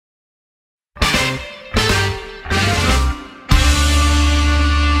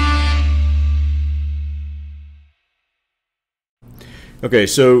Okay,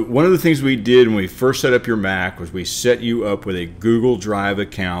 so one of the things we did when we first set up your Mac was we set you up with a Google Drive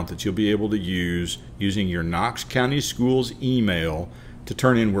account that you'll be able to use using your Knox County Schools email to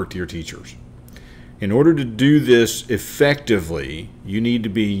turn in work to your teachers. In order to do this effectively, you need to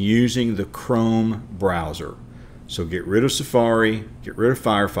be using the Chrome browser. So get rid of Safari, get rid of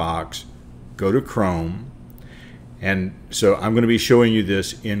Firefox, go to Chrome, and so I'm going to be showing you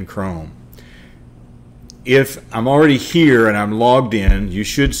this in Chrome. If I'm already here and I'm logged in, you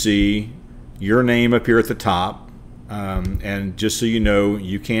should see your name up here at the top. And just so you know,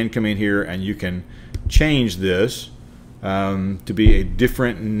 you can come in here and you can change this to be a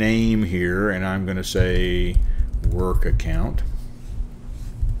different name here. And I'm going to say work account.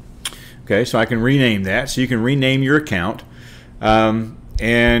 Okay, so I can rename that. So you can rename your account.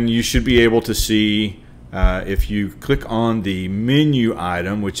 And you should be able to see if you click on the menu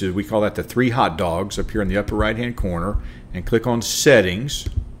item, which is, we call that the 3 hot dogs up here in the upper right hand corner, and click on settings,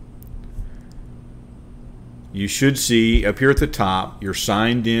 you should see up here at the top you're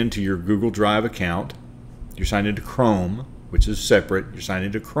signed in to your Google Drive account. You're signed into Chrome, which is separate. You're signed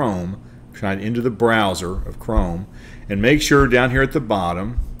into Chrome, signed into the browser of Chrome, and make sure down here at the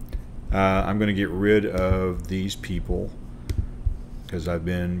bottom, I'm going to get rid of these people because I've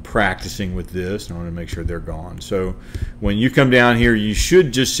been practicing with this and I want to make sure they're gone. So when you come down here, you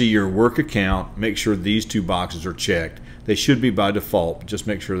should just see your work account. Make sure these 2 boxes are checked. They should be by default. Just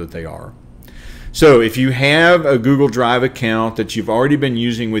make sure that they are. So if you have a Google Drive account that you've already been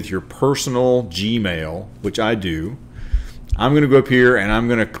using with your personal Gmail, which I do, I'm going to go up here and I'm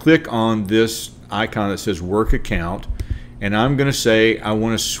going to click on this icon that says work account, and I'm going to say I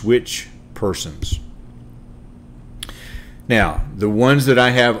want to switch persons. Now, the ones that I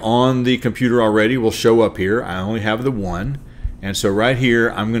have on the computer already will show up here. I only have the one. And so right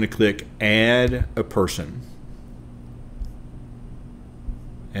here, I'm going to click Add a Person.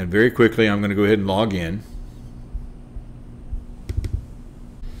 And very quickly, I'm going to go ahead and log in.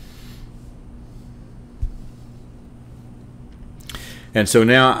 And so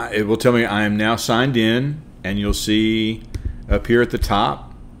now it will tell me I am now signed in. And you'll see up here at the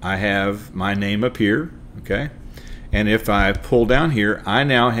top, I have my name up here. Okay. And if I pull down here, I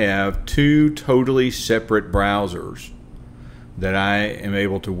now have 2 totally separate browsers that I am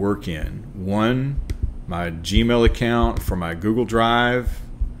able to work in. One, my Gmail account for my Google Drive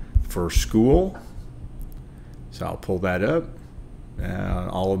for school. So I'll pull that up.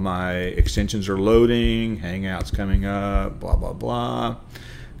 All of my extensions are loading, Hangouts coming up, blah, blah, blah.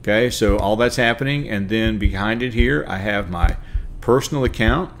 Okay, so all that's happening. And then behind it here, I have my personal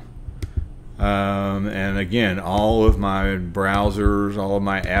account. And again, all of my browsers, all of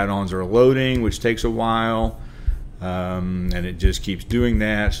my add-ons are loading, which takes a while, and it just keeps doing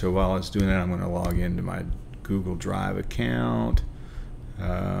that. So while it's doing that, I'm going to log into my Google Drive account.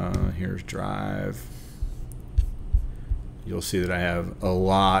 Here's Drive. You'll see that I have a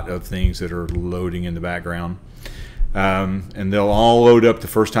lot of things that are loading in the background, and they'll all load up the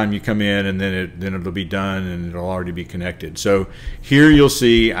first time you come in, and then it'll be done, and it'll already be connected. So here you'll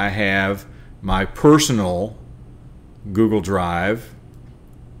see I have my personal Google Drive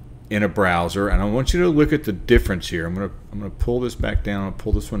in a browser, and I want you to look at the difference here. I'm gonna pull this back down. I'll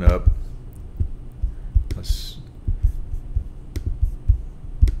pull this one up. Let's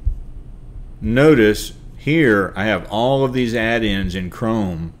notice here I have all of these add-ins in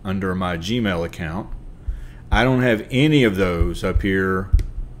Chrome under my Gmail account. I don't have any of those up here.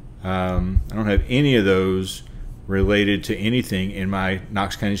 I don't have any of those related to anything in my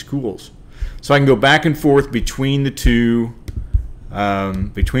Knox County Schools. So I can go back and forth between the two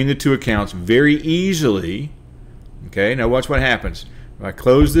accounts very easily. Okay, now watch what happens. If I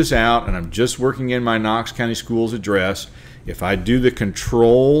close this out and I'm just working in my Knox County Schools address, if I do the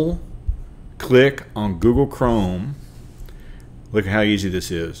Control click on Google Chrome, look at how easy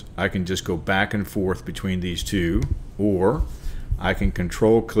this is. I can just go back and forth between these two, or I can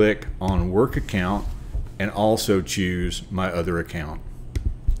Control click on Work Account and also choose my other account.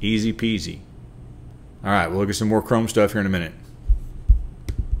 Easy peasy. All right, we'll look at some more Chrome stuff here in a minute.